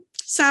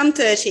Psalm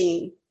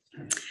 13.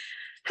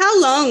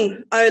 How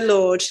long, O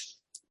Lord,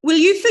 will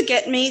you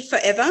forget me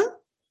forever?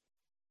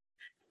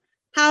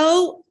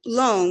 How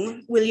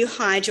long will you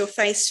hide your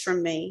face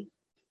from me?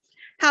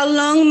 How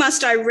long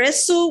must I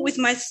wrestle with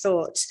my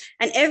thoughts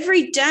and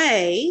every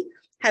day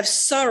have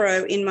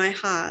sorrow in my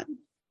heart?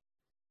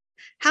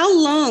 How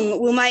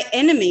long will my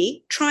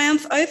enemy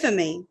triumph over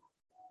me?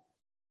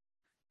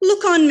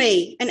 Look on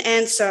me and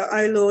answer,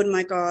 O Lord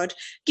my God.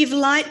 Give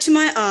light to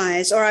my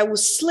eyes, or I will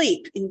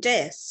sleep in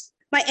death.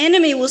 My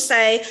enemy will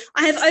say,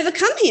 I have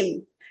overcome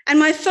him, and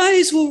my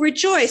foes will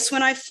rejoice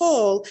when I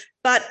fall,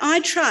 but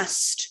I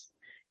trust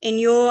in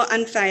your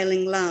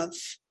unfailing love.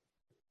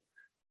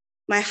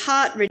 My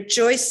heart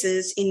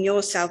rejoices in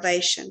your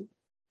salvation.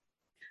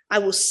 I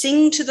will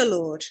sing to the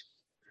Lord,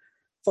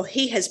 for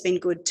he has been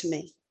good to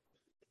me.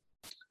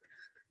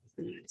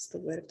 And that's the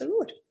word of the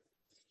Lord.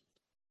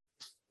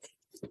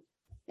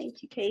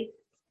 Thank you, Keith.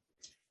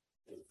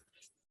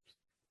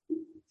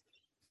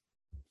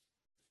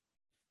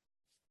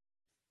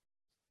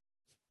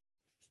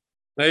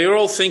 Now, you're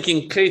all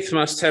thinking Keith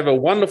must have a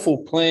wonderful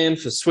plan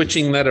for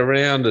switching that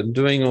around and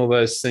doing all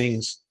those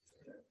things.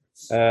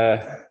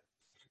 Why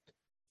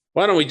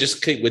don't we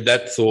just keep with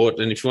that thought?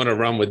 And if you want to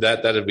run with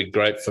that, that'd be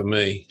great for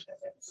me.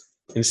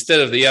 Instead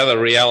of the other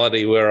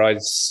reality where I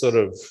sort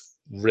of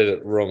read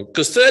it wrong.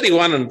 Because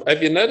 31, and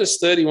have you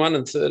noticed 31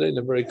 and 13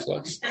 are very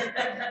close?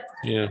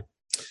 Yeah.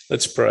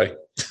 Let's pray.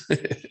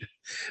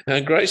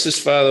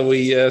 Gracious Father,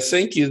 we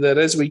thank you that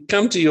as we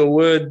come to your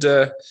word,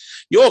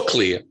 you're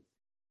clear.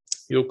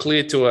 You're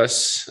clear to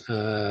us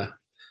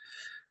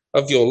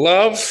of your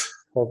love,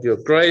 of your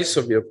grace,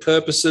 of your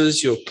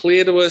purposes. You're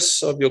clear to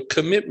us of your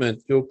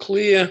commitment. You're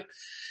clear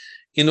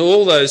in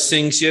all those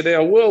things, yet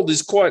our world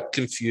is quite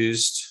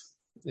confused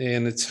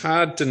and it's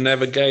hard to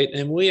navigate,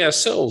 and we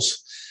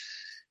ourselves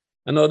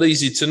are not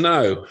easy to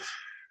know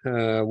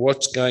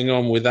what's going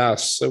on with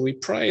us. So we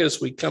pray as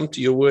we come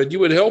to your word, you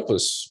would help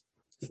us.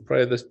 We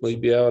pray that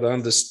we'd be able to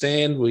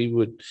understand. You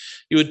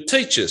would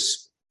teach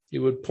us.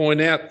 You would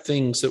point out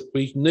things that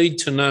we need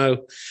to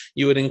know.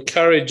 You would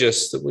encourage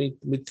us that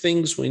with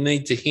things we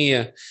need to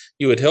hear,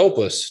 you would help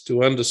us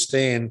to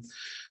understand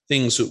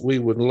things that we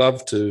would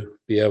love to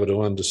be able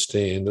to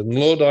understand. And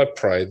Lord, I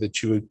pray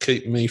that you would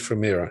keep me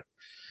from error.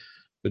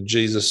 For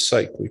Jesus'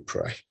 sake, we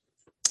pray.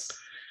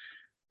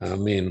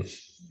 Amen.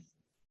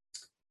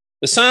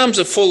 The Psalms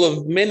are full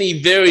of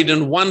many varied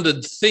and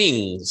wondered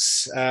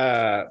things.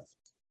 They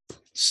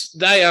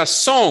are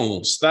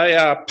songs. They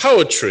are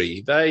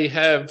poetry. They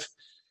have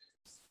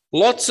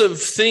lots of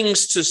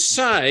things to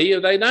say.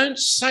 They don't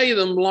say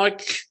them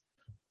like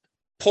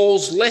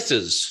Paul's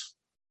letters.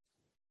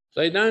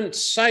 They don't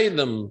say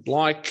them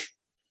like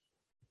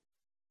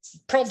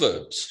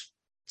Proverbs.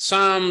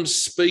 Psalms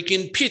speak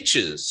in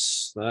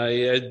pictures.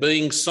 They,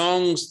 being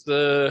songs,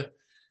 the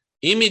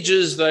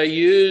images they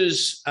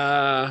use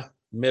are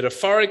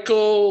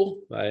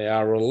metaphorical. They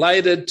are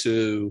related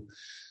to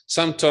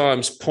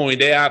sometimes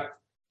point out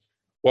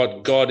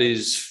what God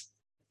is,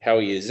 how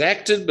he has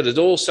acted, but it's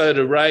also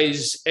to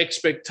raise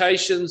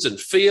expectations and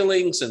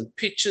feelings and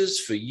pictures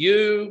for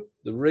you,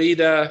 the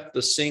reader,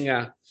 the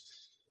singer.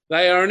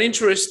 They are an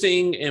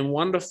interesting and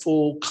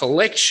wonderful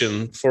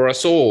collection for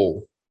us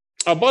all.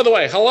 Oh, by the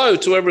way, hello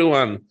to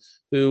everyone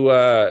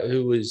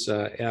who is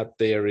out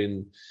there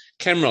in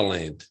camera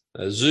land,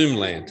 Zoom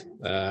land.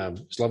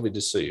 It's lovely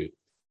to see you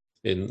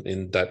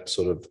in that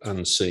sort of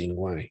unseen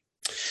way.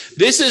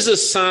 This is a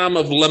psalm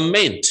of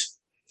lament.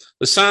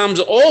 The Psalms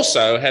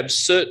also have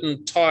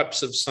certain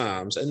types of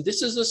psalms, and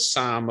this is a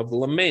psalm of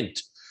lament.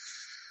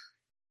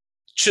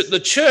 The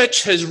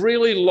church has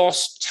really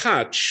lost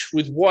touch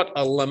with what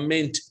a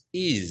lament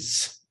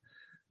is.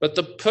 But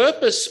the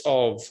purpose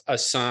of a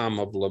psalm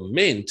of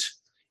lament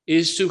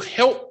is to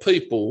help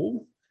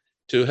people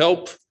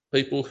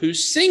who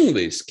sing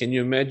this. Can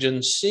you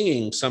imagine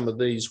singing some of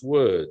these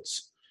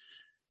words?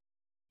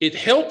 It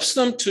helps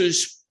them to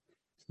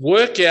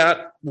work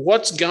out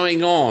what's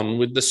going on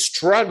with the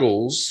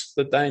struggles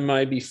that they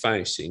may be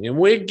facing. And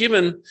we're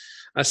given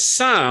a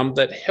psalm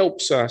that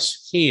helps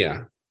us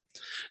here.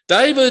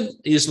 David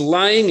is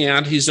laying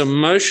out his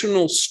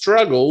emotional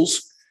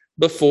struggles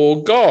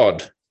before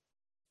God.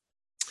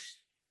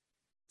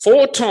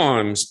 4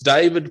 times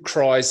David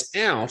cries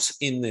out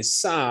in this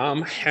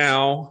psalm,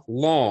 how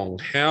long,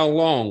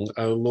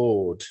 O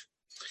Lord?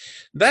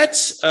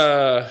 That's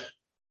a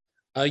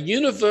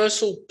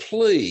universal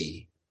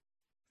plea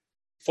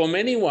from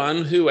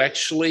anyone who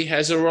actually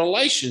has a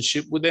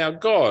relationship with our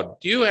God.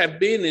 You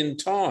have been in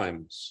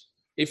times,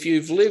 if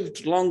you've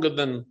lived longer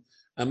than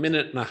a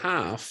minute and a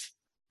half,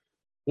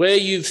 where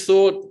you've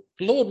thought,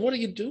 Lord, what are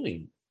you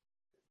doing?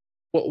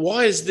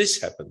 Why has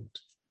this happened?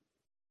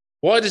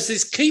 Why does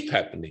this keep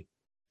happening?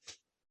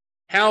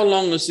 How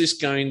long is this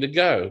going to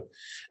go?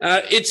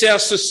 It's our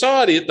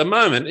society at the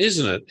moment,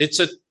 isn't it? It's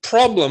a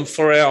problem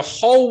for our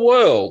whole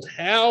world.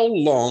 How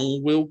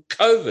long will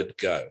COVID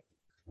go?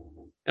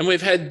 And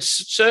we've had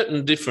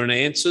certain different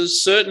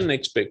answers, certain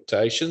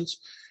expectations.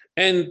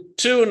 And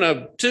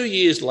 2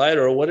 years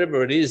later, or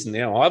whatever it is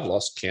now, I've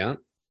lost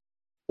count,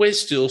 we're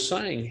still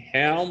saying,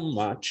 how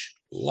much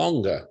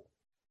longer?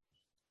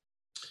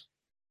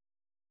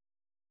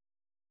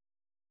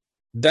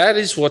 That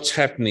is what's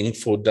happening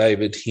for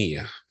David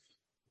here.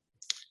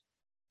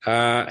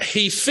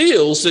 He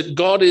feels that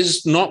God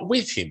is not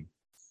with him,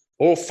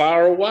 or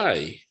far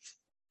away,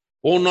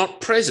 or not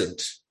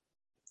present.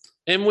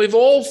 And we've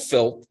all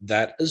felt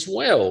that as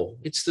well.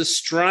 It's the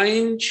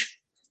strange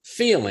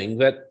feeling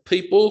that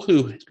people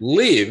who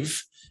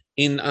live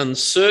in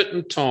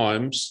uncertain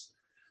times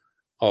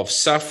of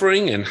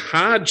suffering and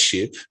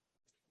hardship,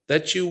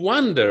 that you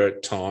wonder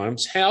at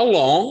times, how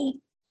long,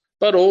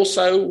 but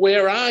also,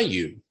 where are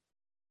you?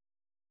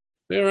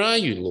 Where are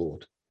you,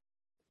 Lord?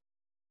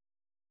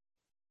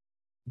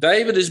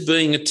 David is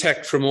being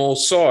attacked from all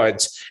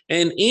sides.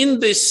 And in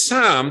this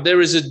psalm,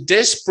 there is a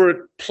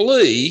desperate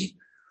plea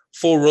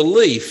for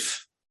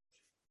relief.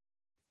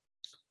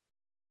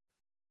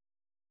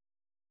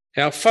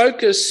 Our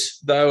focus,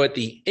 though, at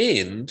the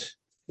end,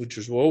 which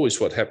is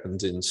always what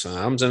happens in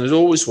Psalms, and it's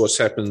always what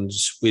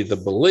happens with a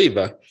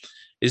believer,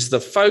 is the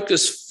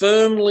focus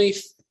firmly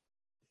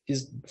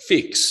is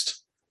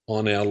fixed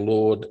on our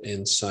Lord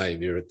and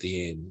Saviour at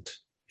the end.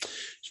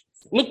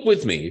 Look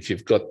with me if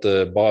you've got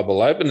the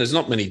Bible open. There's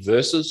not many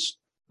verses.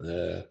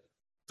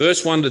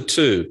 Verse 1 to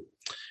 2.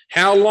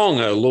 How long,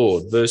 O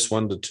Lord? Verse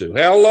 1 to 2.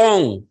 How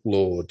long,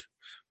 Lord?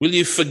 Will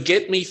you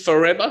forget me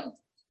forever?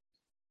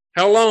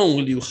 How long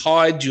will you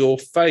hide your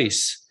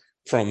face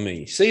from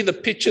me? See the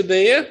picture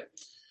there?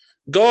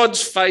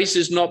 God's face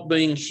is not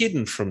being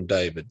hidden from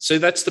David. See,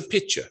 that's the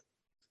picture,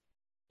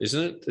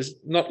 isn't it? There's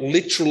not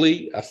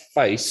literally a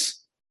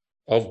face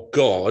of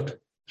God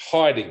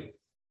hiding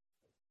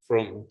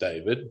from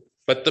David,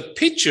 but the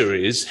picture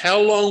is, how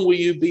long will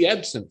you be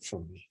absent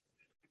from me?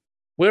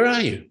 Where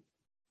are you?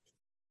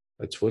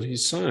 That's what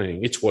he's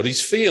saying. It's what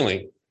he's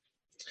feeling.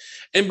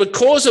 And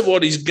because of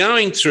what he's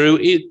going through,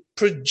 it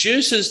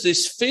produces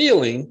this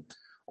feeling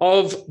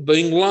of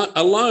being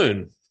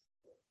alone,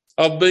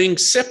 of being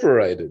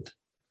separated,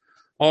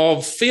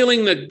 of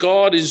feeling that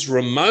God is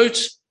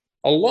remote,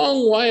 a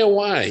long way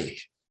away.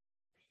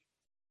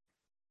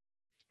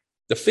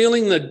 The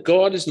feeling that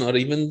God is not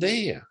even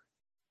there.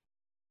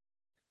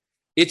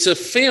 It's a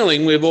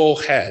feeling we've all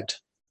had.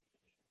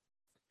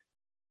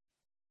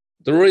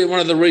 One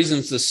of the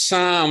reasons the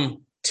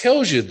psalm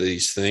tells you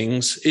these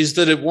things is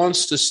that it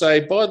wants to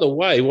say, by the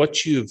way,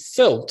 what you've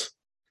felt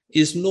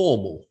is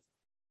normal.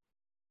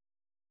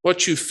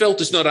 What you felt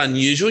is not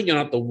unusual. You're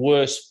not the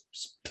worst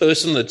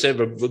person that's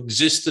ever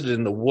existed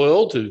in the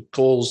world who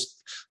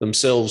calls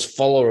themselves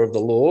follower of the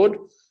Lord,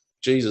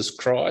 Jesus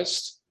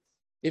Christ.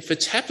 If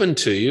it's happened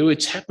to you,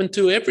 it's happened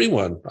to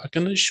everyone, I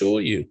can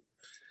assure you.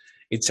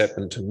 It's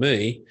happened to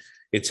me.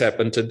 It's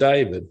happened to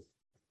David.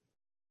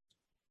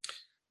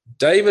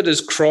 David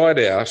has cried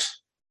out,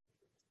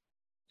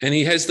 and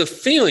he has the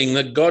feeling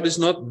that God is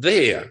not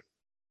there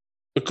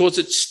because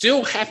it's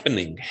still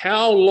happening.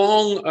 How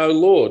long, O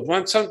Lord?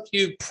 Once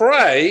you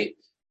pray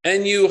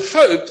and you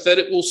hope that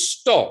it will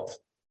stop,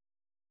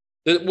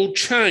 that it will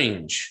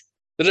change,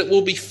 that it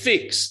will be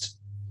fixed.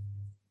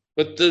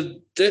 But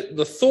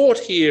the thought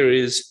here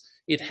is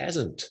it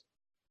hasn't.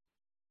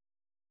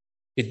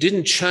 It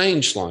didn't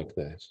change like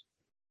that.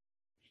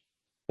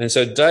 And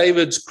so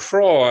David's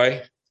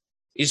cry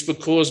is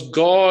because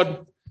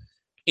God,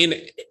 in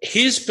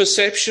his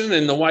perception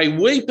and the way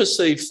we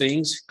perceive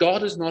things,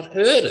 God has not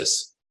heard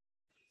us,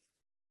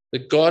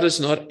 that God has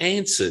not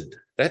answered.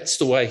 That's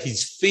the way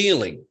he's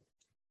feeling.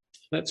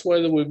 That's the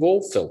way that we've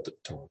all felt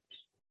at times.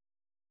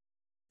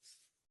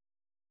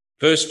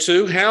 Verse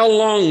 2, how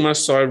long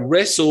must I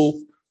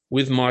wrestle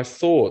with my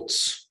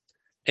thoughts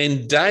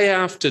and day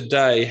after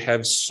day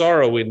have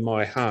sorrow in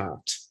my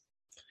heart?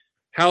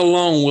 How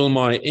long will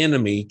my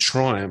enemy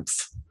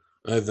triumph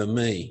over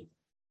me?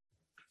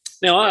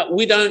 Now,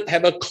 we don't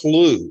have a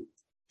clue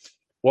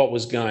what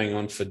was going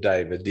on for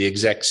David, the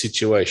exact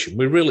situation.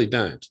 We really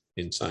don't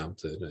in Psalm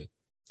 13.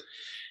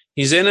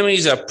 His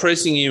enemies are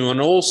pressing him on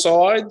all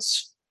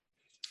sides,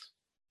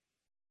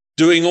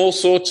 doing all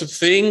sorts of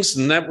things,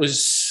 and that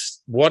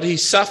was what he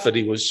suffered.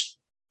 He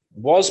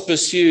was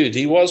pursued.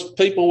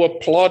 People were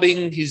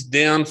plotting his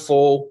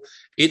downfall.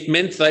 It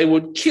meant they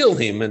would kill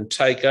him and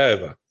take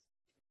over.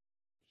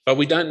 But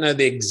we don't know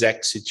the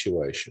exact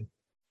situation.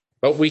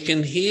 But we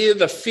can hear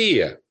the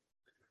fear.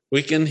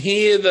 We can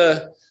hear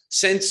the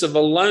sense of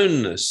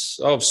aloneness,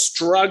 of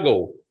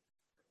struggle,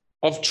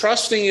 of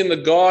trusting in the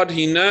God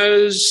he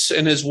knows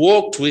and has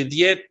walked with,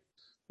 yet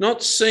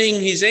not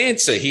seeing his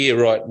answer here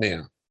right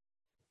now.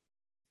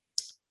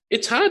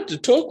 It's hard to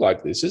talk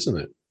like this,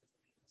 isn't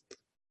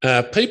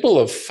it? People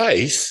of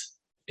faith,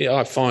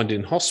 I find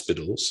in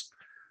hospitals,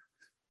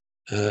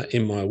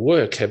 in my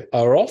work,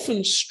 are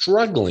often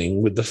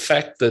struggling with the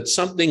fact that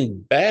something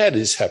bad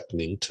is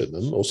happening to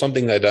them or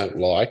something they don't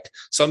like,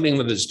 something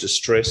that is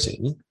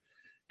distressing,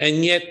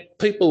 and yet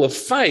people of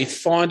faith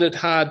find it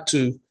hard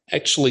to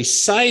actually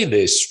say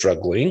they're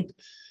struggling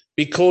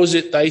because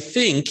they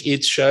think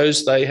it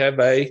shows they have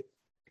a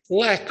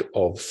lack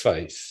of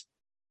faith.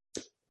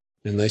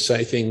 And they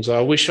say things,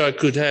 I wish I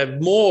could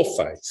have more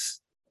faith.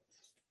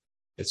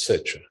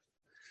 etc.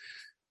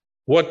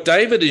 What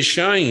David is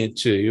showing it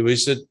to you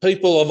is that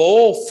people of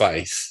all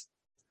faith,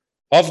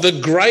 of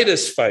the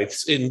greatest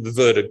faiths, in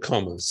inverted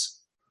commas,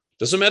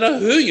 doesn't matter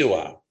who you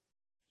are,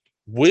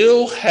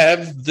 will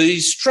have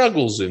these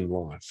struggles in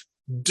life,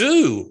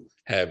 do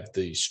have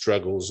these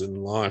struggles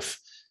in life.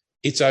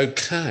 It's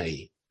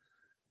okay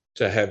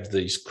to have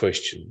these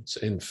questions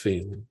and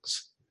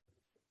feelings.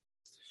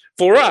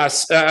 For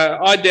us,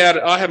 I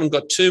doubt I haven't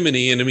got too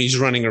many enemies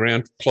running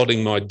around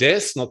plotting my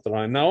death, not that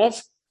I know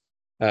of.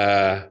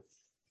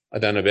 I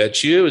don't know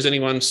about you. Has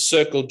anyone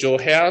circled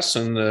your house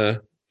and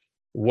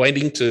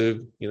waiting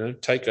to,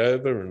 take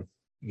over and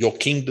your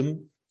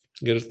kingdom?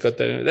 Got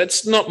that?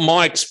 That's not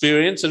my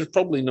experience, and it's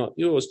probably not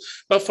yours.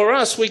 But for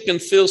us, we can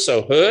feel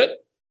so hurt.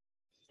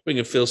 We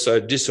can feel so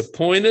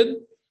disappointed.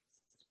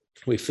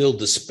 We feel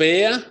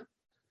despair.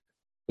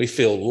 We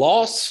feel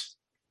loss.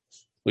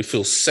 We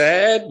feel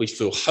sad. We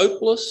feel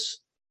hopeless.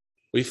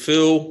 We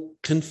feel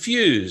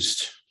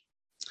confused.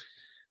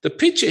 The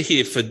picture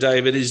here for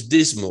David is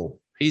dismal.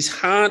 His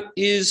heart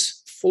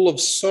is full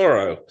of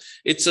sorrow.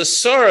 It's a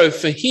sorrow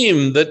for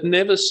him that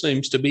never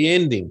seems to be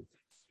ending.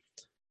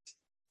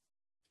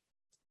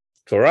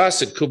 For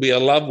us, it could be a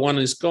loved one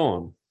is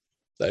gone.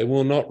 They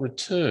will not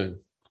return.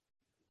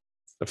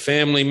 A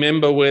family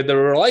member where the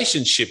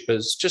relationship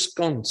has just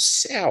gone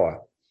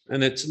sour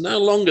and it's no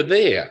longer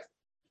there.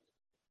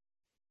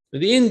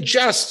 The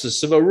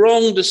injustice of a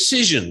wrong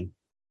decision,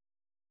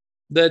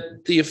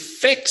 that the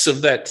effects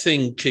of that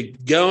thing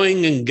keep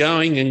going and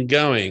going and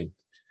going.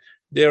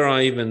 Dare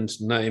I even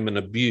name an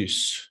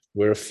abuse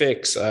where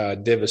effects are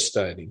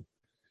devastating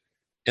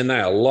and they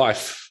are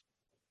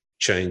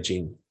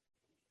life-changing.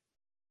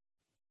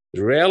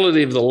 The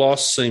reality of the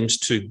loss seems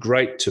too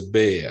great to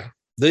bear.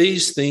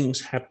 These things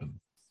happen.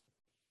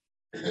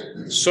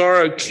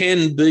 Sorrow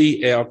can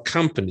be our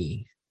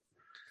company.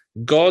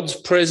 God's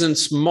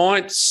presence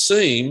might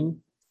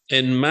seem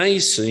and may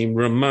seem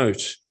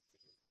remote.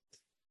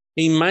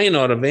 He may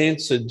not have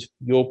answered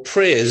your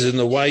prayers in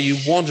the way you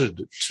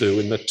wanted it to,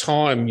 in the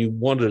time you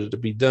wanted it to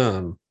be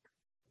done.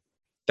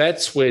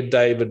 That's where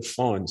David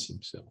finds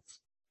himself.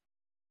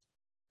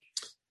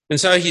 And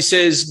so he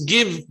says,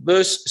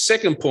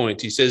 second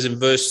point, he says in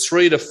verse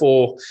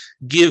 3-4,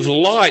 give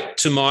light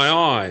to my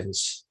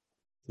eyes.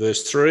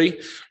 Verse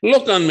 3,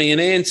 look on me and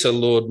answer,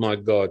 Lord my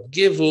God.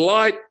 Give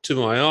light to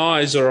my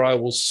eyes, or I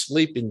will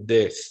sleep in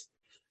death.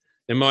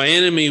 And my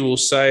enemy will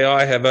say,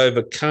 I have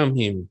overcome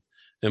him,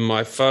 and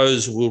my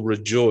foes will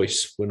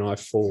rejoice when I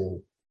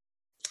fall.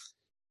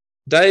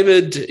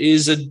 David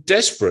is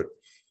desperate.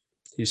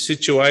 His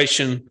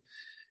situation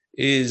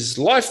is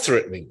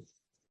life-threatening.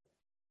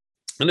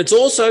 And it's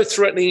also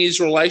threatening his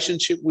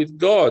relationship with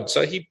God.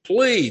 So he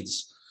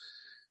pleads,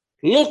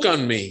 look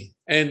on me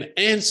and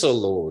answer,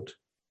 Lord.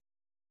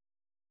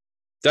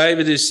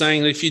 David is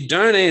saying, if you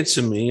don't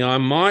answer me, I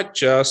might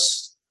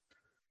just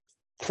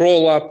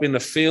crawl up in a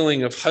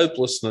feeling of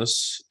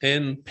hopelessness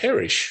and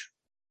perish.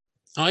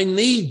 I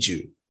need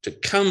you to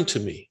come to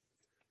me.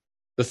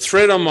 The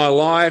threat on my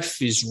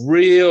life is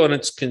real and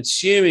it's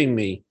consuming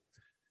me.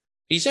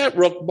 He's at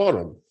rock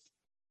bottom.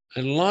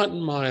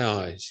 Enlighten my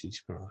eyes, he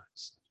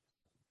cries.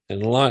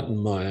 Enlighten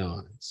my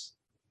eyes.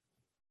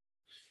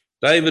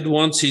 David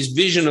wants his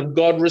vision of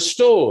God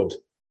restored,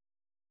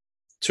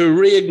 to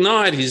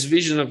reignite his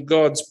vision of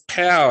God's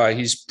power,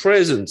 his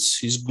presence,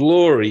 his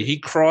glory. He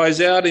cries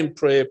out in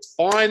prayer,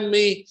 find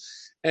me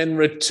and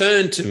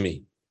return to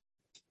me.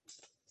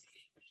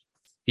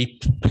 He's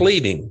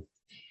pleading,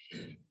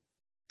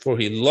 for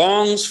he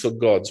longs for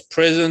God's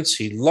presence.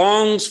 He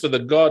longs for the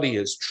God he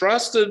has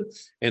trusted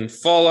and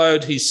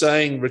followed. He's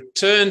saying,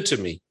 return to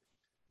me.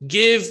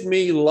 Give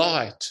me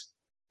light.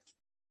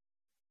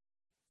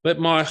 Let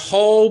my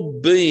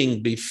whole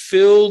being be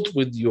filled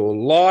with your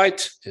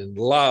light and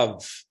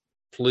love,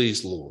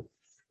 please, Lord.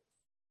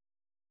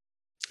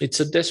 It's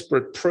a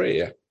desperate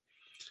prayer,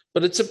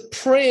 but it's a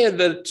prayer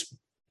that's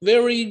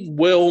very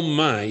well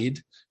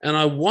made, and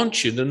I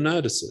want you to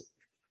notice it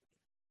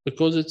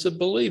because it's a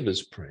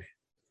believer's prayer.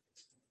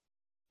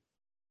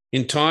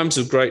 In times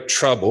of great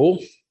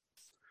trouble,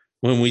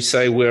 when we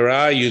say, where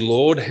are you,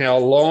 Lord? How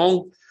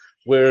long?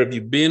 Where have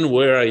you been?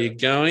 Where are you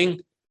going?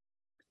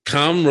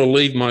 Come,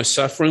 relieve my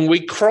suffering.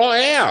 We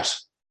cry out.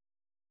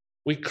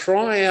 We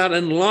cry out,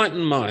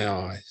 enlighten my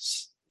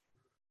eyes.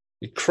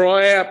 We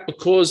cry out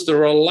because the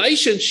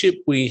relationship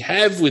we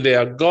have with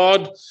our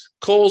God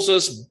calls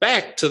us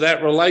back to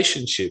that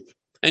relationship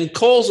and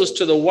calls us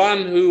to the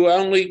one who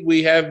only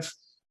we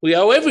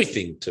owe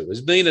everything to.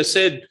 As Nina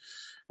said,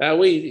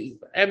 we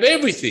have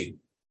everything.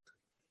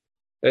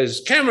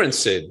 As Cameron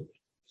said,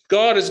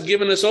 God has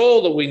given us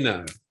all that we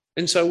know.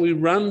 And so we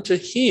run to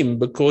him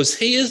because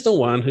he is the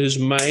one who's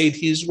made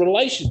his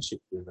relationship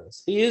with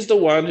us. He is the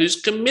one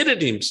who's committed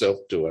himself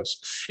to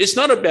us. It's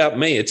not about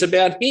me, it's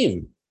about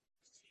him.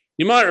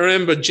 You might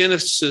remember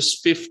Genesis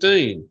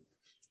 15,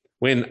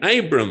 when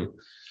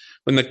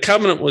the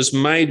covenant was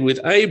made with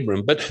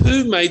Abram, but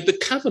who made the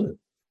covenant?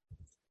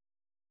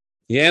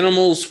 The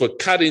animals were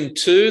cut in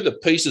two. The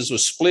pieces were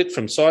split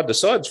from side to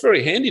side. It's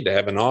very handy to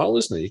have an aisle,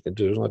 isn't it? You can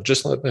do it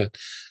just like that.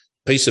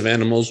 Piece of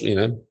animals,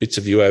 bits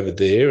of you over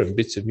there and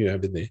bits of you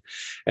over there.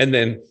 And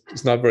then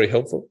it's not very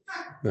helpful.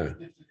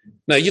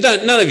 No, you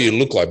don't. None of you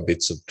look like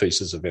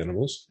pieces of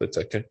animals. That's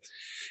okay.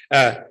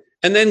 And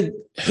then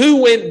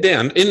who went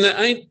down? In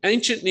the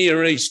ancient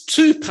Near East,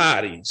 two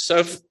parties. So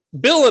if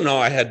Bill and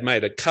I had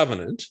made a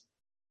covenant,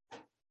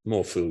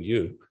 more fool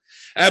you.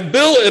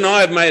 Bill and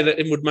I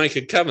would make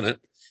a covenant.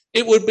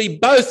 It would be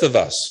both of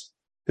us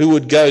who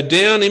would go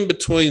down in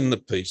between the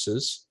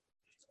pieces.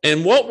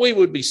 And what we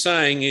would be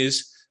saying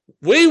is,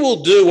 we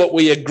will do what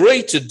we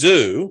agree to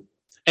do.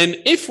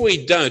 And if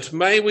we don't,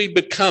 may we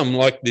become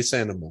like this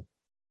animal.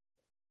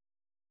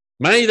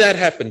 May that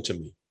happen to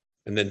me.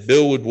 And then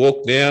Bill would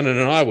walk down and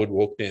I would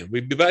walk down.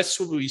 That's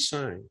what we'd be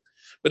saying.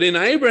 But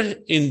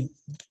in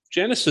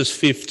Genesis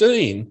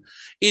 15,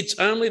 it's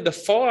only the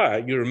fire,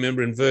 you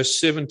remember in verse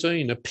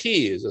 17,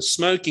 appears, a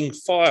smoking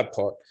fire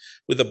pot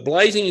with a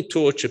blazing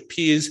torch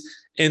appears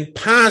and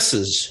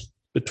passes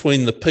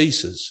between the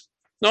pieces.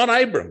 Not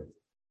Abram.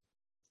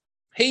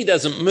 He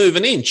doesn't move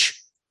an inch.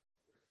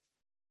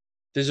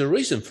 There's a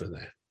reason for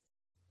that.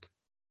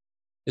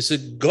 It's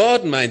that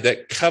God made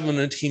that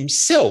covenant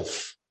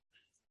himself,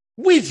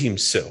 with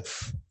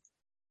himself,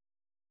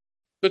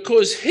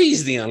 because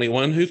he's the only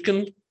one who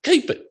can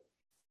keep it.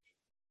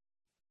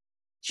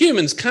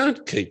 Humans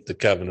can't keep the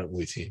covenant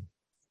with him.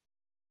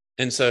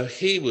 And so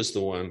he was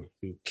the one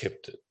who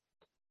kept it.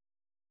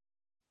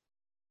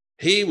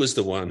 He was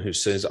the one who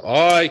says,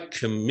 I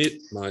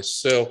commit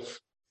myself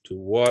to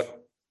what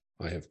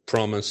I have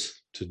promised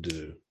to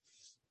do.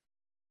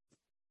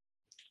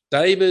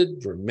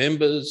 David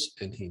remembers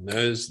and he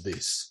knows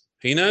this.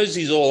 He knows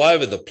he's all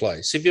over the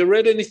place. If you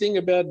read anything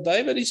about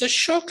David, he's a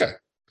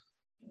shocker.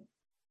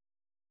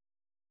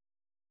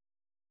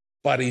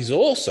 But he's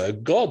also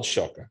God's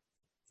shocker.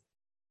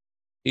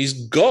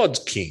 He's God's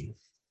king.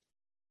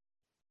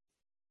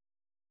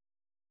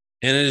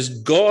 And it is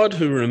God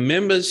who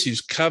remembers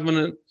his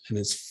covenant and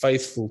is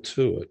faithful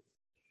to it.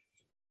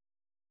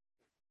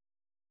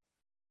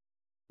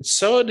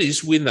 So it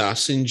is with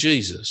us in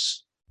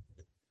Jesus.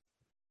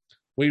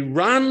 We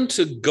run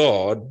to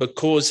God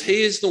because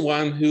he is the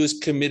one who has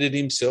committed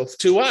himself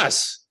to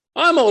us.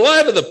 I'm all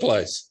over the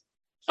place.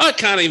 I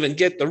can't even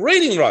get the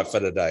reading right for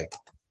today.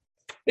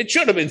 It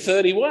should have been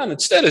 31.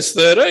 Instead, it's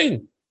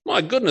 13.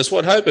 My goodness,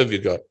 what hope have you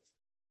got?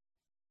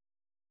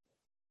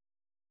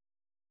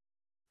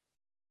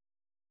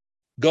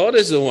 God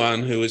is the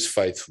one who is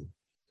faithful.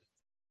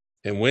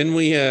 And when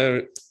we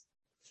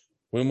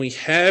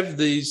have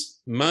these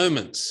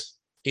moments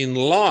in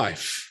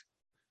life,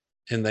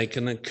 and they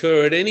can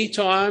occur at any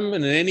time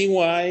and in any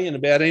way and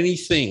about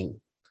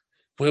anything,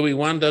 where we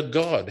wonder,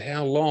 God,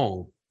 how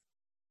long?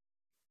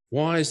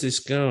 Why is this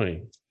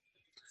going?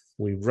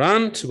 We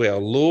run to our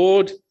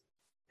Lord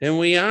and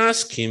we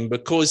ask him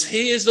because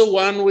he is the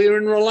one we're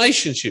in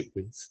relationship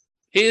with.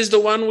 He is the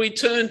one we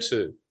turn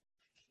to.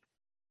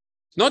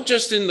 Not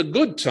just in the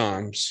good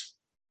times,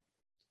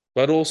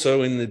 but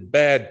also in the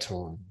bad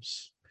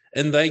times.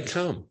 And they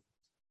come.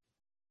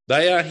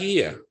 They are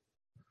here.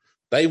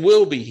 They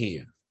will be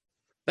here.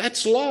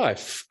 That's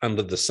life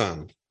under the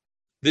sun,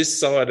 this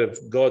side of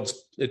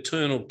God's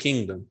eternal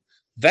kingdom.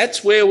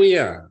 That's where we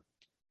are.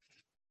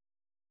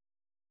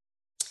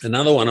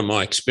 Another one of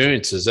my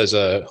experiences as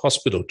a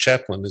hospital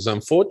chaplain is,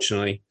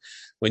 unfortunately,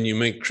 when you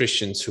meet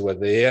Christians who are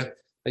there,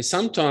 they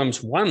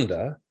sometimes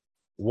wonder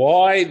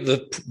why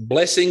the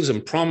blessings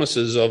and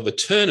promises of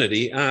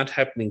eternity aren't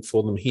happening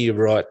for them here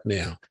right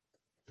now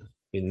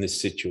in this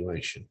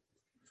situation.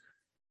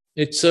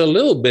 It's a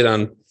little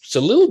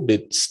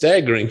bit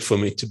staggering for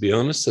me, to be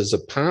honest, as a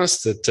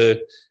pastor,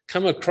 to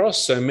come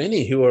across so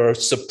many who are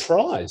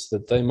surprised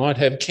that they might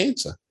have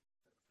cancer,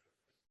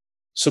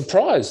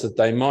 surprised that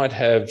they might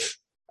have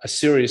a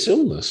serious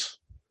illness.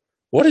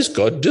 What is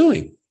God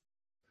doing?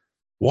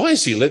 Why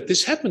has he let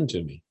this happen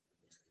to me?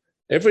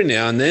 Every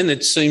now and then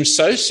it seems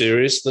so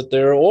serious that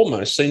they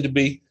almost seem to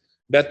be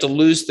about to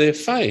lose their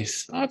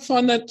faith. I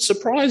find that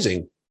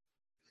surprising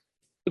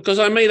because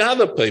I meet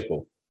other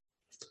people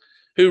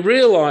who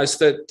realize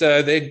that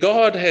their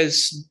God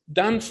has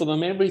done for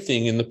them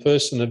everything in the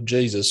person of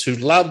Jesus, who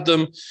loved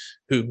them,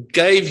 who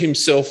gave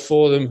himself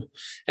for them,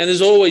 and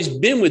has always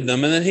been with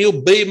them, and that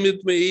he'll be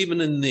with me even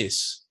in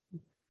this.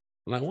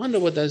 And I wonder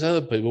what those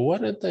other people, why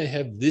don't they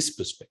have this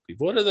perspective?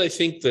 Why do they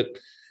think that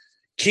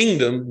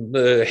kingdom,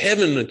 the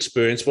heaven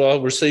experience, well,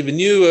 I'll receive a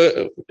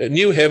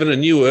new heaven, a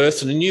new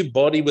earth, and a new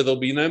body where there'll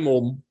be no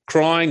more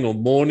crying or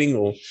mourning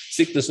or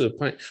sickness or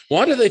pain?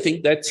 Why do they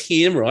think that's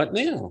here right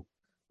now?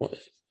 Well,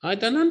 I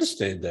don't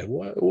understand that.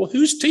 Well,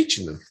 who's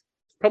teaching them?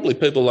 Probably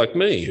people like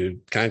me who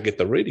can't get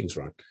the readings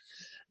right.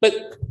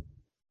 But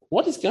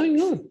what is going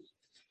on?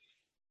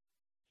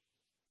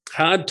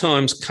 Hard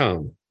times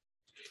come.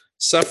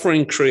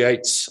 Suffering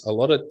creates a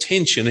lot of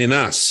tension in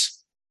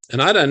us.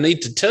 And I don't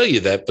need to tell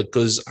you that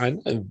because I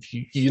know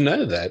you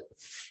know that.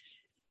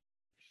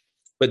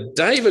 But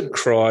David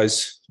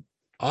cries,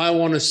 I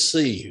want to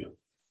see you.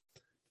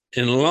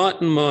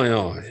 Enlighten my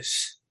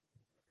eyes.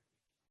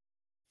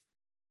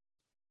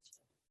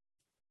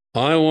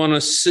 I want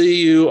to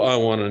see you. I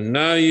want to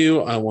know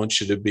you. I want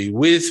you to be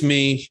with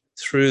me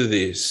through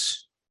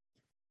this.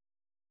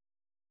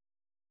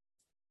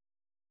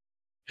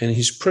 And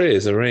his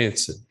prayers are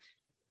answered.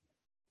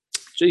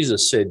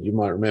 Jesus said, you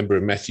might remember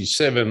in Matthew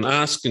 7,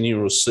 ask and you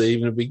will receive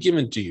and it will be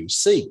given to you.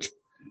 Seek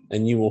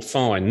and you will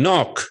find.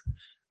 Knock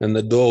and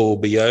the door will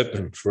be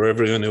open. For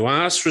everyone who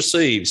asks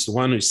receives. The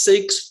one who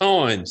seeks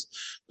finds.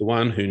 The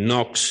one who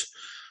knocks,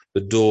 the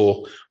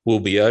door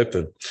will be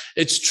open.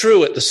 It's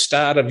true at the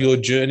start of your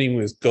journey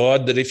with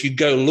God that if you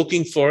go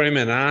looking for him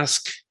and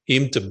ask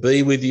him to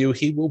be with you,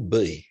 he will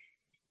be.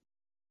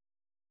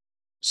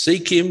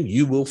 Seek him,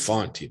 you will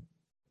find him.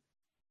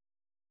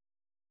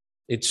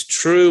 It's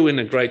true in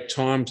the great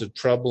times of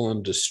trouble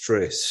and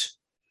distress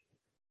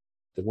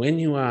that when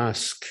you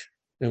ask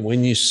and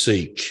when you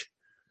seek,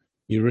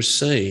 you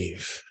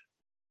receive.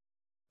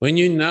 When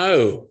you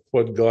know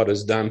what God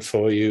has done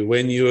for you,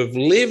 when you have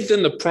lived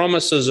in the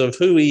promises of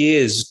who he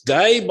is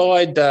day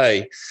by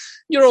day,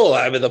 you're all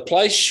over the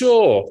place.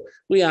 Sure,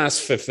 we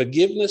ask for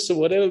forgiveness or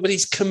whatever, but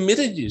he's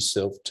committed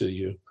himself to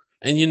you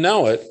and you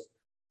know it,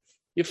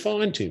 you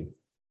find him.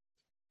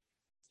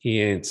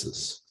 He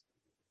answers.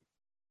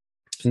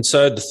 And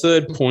so the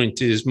third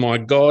point is, my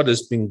God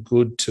has been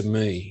good to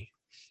me,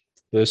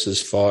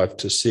 verses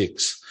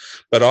 5-6.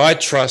 But I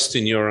trust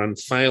in your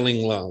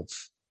unfailing love.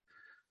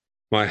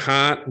 My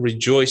heart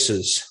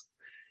rejoices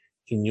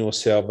in your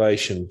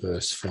salvation,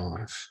 verse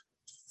 5.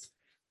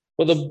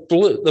 Well,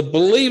 the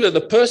believer, the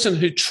person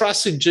who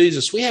trusts in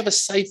Jesus, we have a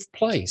safe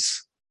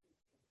place.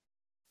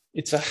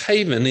 It's a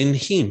haven in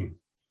him.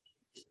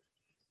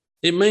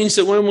 It means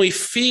that when we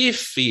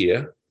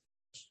fear,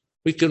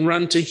 we can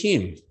run to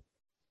him.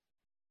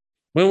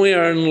 When we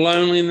are in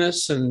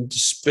loneliness and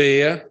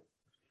despair,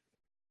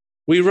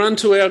 we run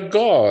to our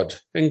God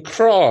and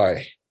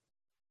cry.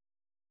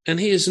 And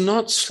he is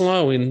not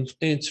slow in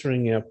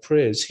answering our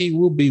prayers. He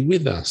will be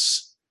with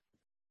us.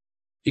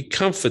 He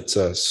comforts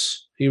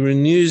us. He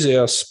renews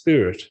our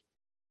spirit,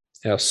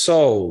 our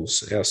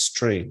souls, our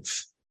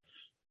strength.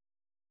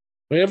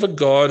 We have a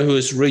God who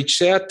has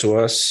reached out to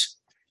us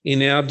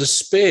in our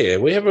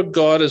despair. We have a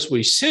God, as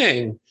we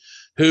sang,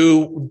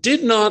 who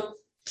did not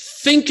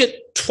think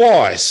it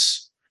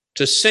twice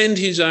to send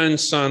his own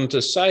son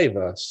to save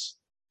us.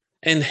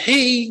 And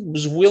he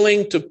was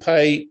willing to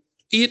pay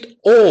it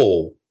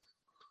all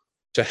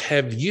to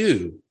have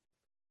you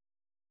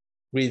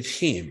with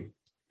him.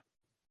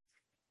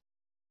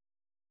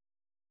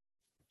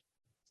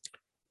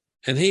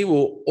 And he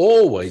will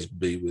always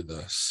be with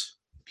us.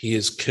 He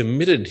has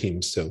committed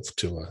himself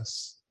to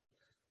us.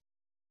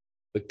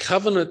 The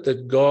covenant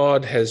that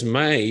God has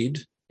made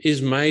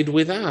is made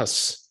with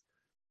us.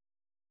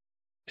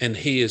 And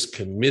he has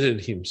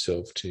committed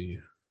himself to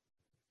you.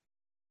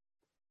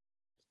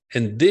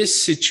 And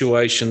this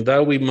situation,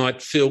 though we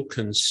might feel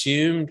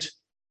consumed,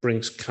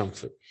 brings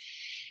comfort.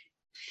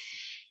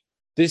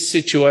 This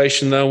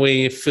situation, though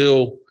we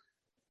feel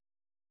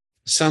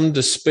some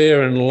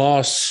despair and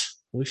loss,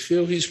 we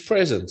feel his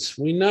presence.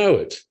 We know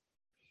it.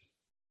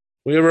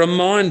 We are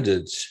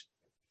reminded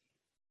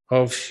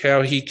of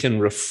how he can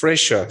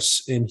refresh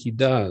us, and he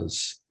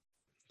does.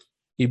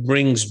 He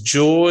brings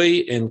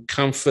joy and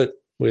comfort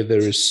where there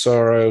is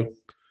sorrow.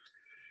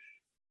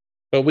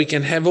 But we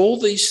can have all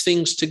these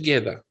things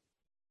together.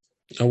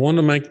 I want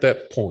to make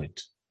that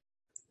point.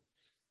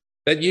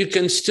 That you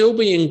can still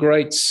be in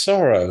great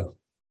sorrow,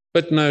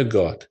 but know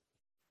God.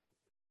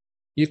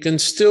 You can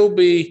still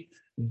be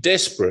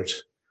desperate,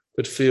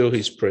 but feel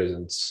his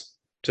presence,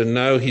 to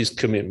know his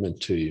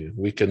commitment to you.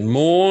 We can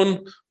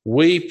mourn,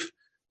 weep,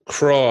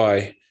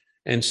 cry,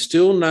 and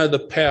still know the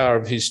power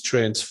of his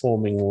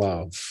transforming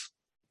love.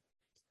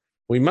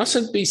 We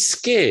mustn't be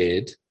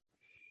scared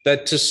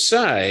that to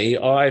say,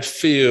 I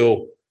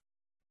feel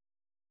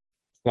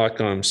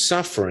like I'm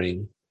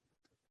suffering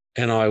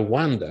and I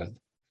wonder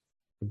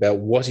about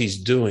what he's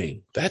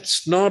doing.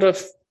 That's not a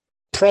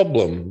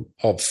problem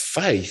of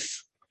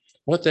faith.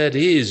 What that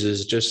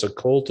is just a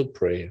call to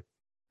prayer.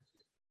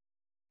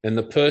 And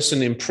the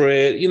person in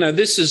prayer,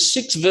 this is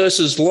 6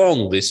 verses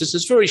long. This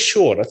is very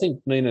short. I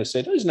think Nina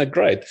said, isn't that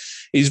great?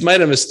 He's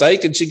made a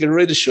mistake and she can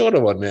read a shorter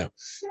one now.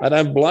 I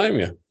don't blame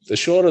you. The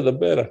shorter, the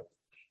better.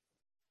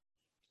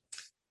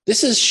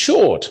 This is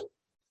short.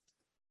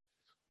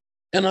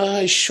 And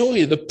I assure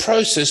you, the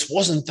process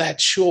wasn't that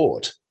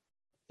short.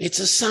 It's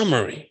a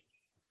summary.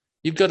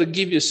 You've got to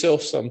give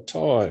yourself some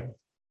time.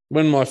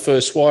 When my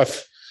first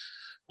wife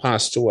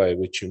passed away,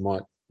 which you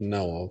might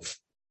know of,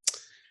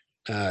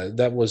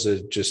 that was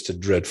just a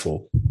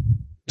dreadful,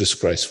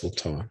 disgraceful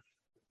time.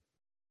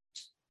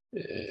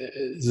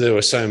 There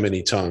were so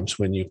many times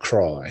when you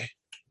cry.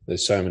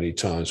 There's so many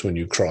times when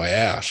you cry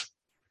out.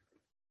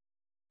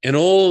 And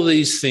all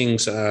these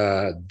things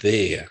are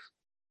there,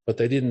 but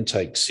they didn't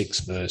take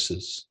 6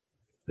 verses.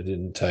 They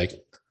didn't take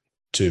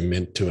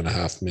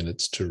 2.5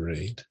 minutes to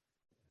read.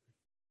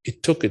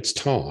 It took its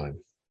time.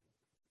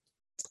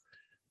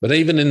 But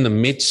even in the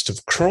midst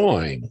of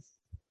crying,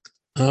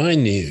 I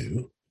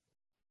knew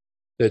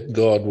that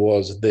God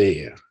was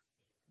there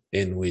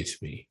and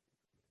with me,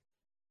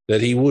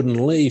 that he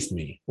wouldn't leave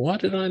me. Why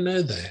did I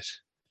know that?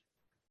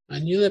 I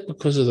knew that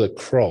because of the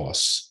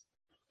cross.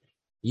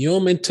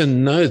 You're meant to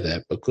know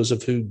that because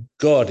of who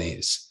God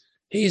is.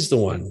 He's the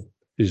one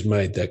who's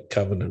made that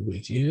covenant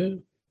with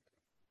you.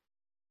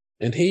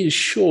 And he is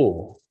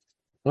sure.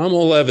 I'm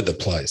all over the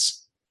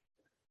place.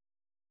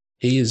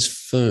 He is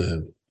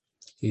firm.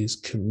 He is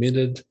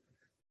committed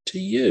to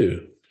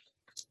you.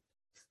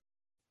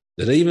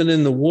 That even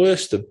in the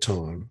worst of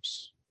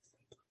times,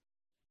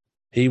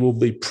 he will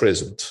be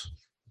present.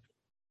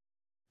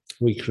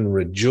 We can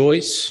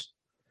rejoice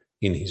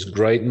in his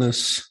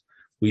greatness.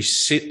 We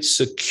sit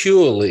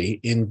securely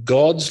in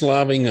God's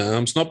loving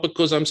arms, not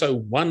because I'm so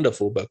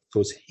wonderful, but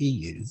because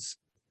he is.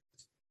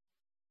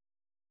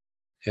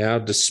 Our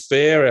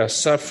despair, our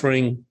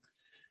suffering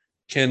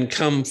can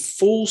come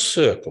full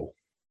circle.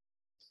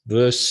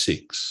 Verse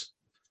 6,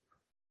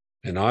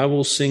 and I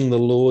will sing the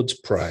Lord's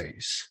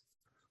praise,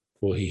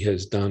 for he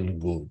has done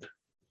good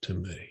to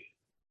me.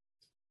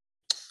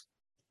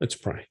 Let's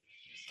pray.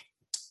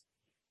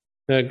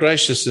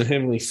 Gracious and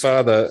Heavenly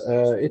Father,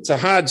 it's a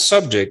hard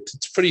subject.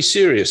 It's pretty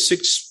serious.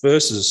 6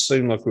 verses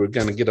seem like we were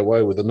going to get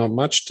away with it, not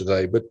much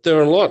today, but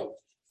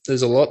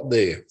there's a lot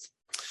there.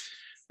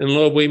 And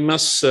Lord, we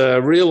must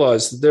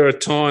realize that there are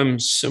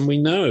times, and we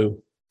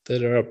know that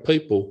there are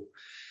people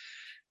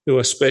who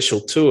are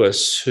special to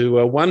us, who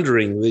are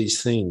wondering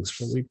these things.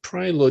 But we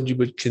pray, Lord, you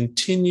would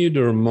continue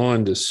to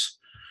remind us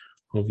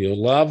of your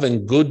love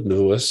and good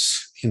to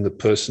us in the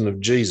person of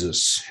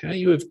Jesus, how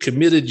you have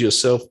committed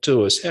yourself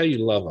to us, how you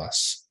love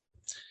us,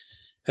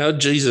 how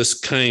Jesus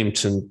came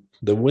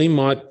that we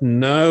might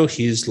know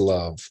his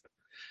love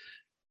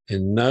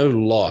and know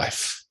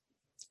life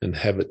and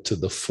have it to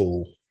the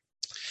full.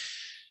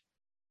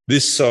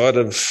 This side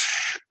of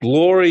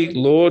glory,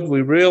 Lord,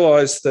 we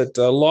realize that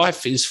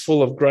life is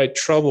full of great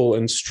trouble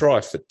and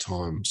strife at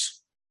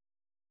times.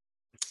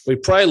 We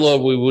pray,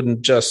 Lord, we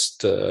wouldn't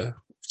just,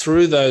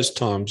 through those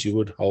times, you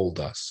would hold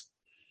us.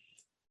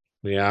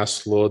 We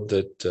ask, Lord,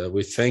 that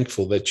we're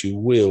thankful that you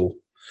will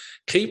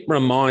keep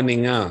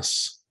reminding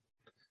us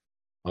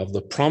of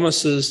the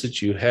promises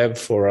that you have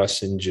for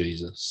us in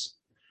Jesus.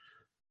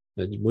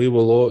 That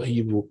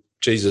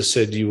Jesus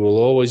said, you will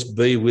always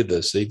be with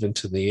us, even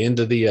to the end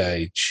of the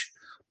age.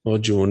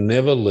 Lord, you will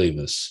never leave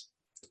us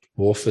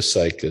or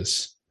forsake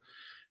us.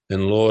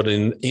 And Lord,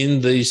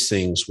 in these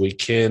things, we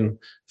can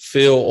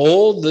feel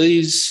all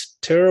these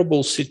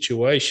terrible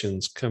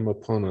situations come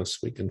upon us.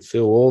 We can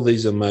feel all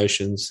these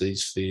emotions,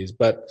 these fears.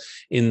 But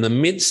in the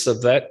midst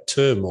of that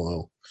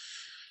turmoil,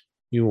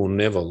 you will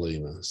never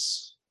leave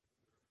us.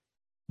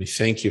 We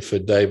thank you for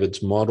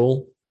David's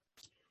model,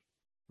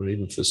 or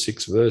even for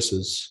 6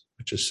 verses,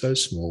 which are so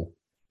small,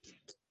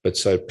 but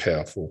so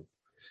powerful.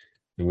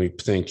 And we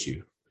thank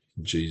you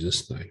in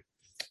Jesus' name.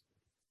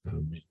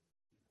 Amen.